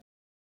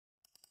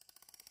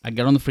I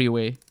get on the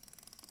freeway.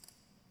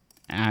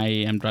 I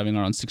am driving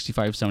around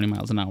 65, 70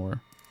 miles an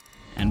hour,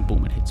 and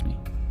boom, it hits me.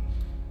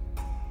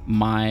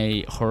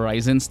 My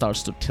horizon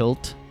starts to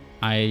tilt.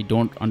 I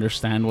don't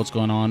understand what's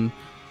going on.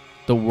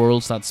 The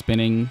world starts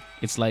spinning.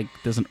 It's like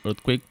there's an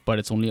earthquake, but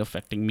it's only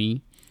affecting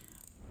me.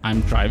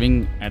 I'm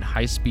driving at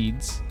high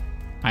speeds.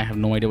 I have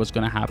no idea what's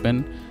going to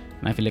happen,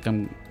 and I feel like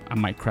I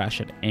might crash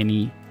at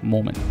any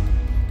moment.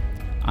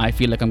 I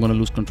feel like I'm going to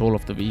lose control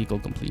of the vehicle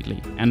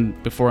completely.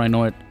 And before I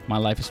know it, my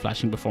life is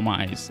flashing before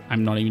my eyes.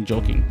 I'm not even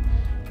joking.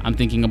 I'm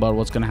thinking about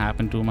what's going to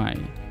happen to my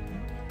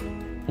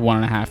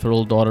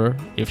 1.5-year-old daughter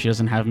if she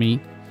doesn't have me,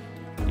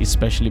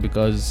 especially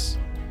because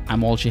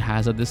I'm all she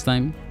has at this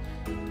time.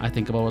 I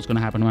think about what's going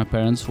to happen to my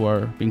parents who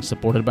are being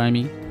supported by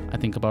me. I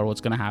think about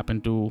what's going to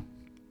happen to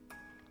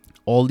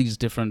all these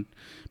different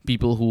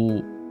people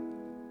who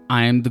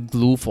I am the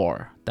glue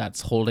for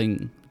that's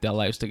holding their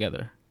lives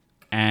together.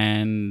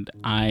 And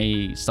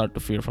I start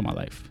to fear for my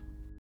life.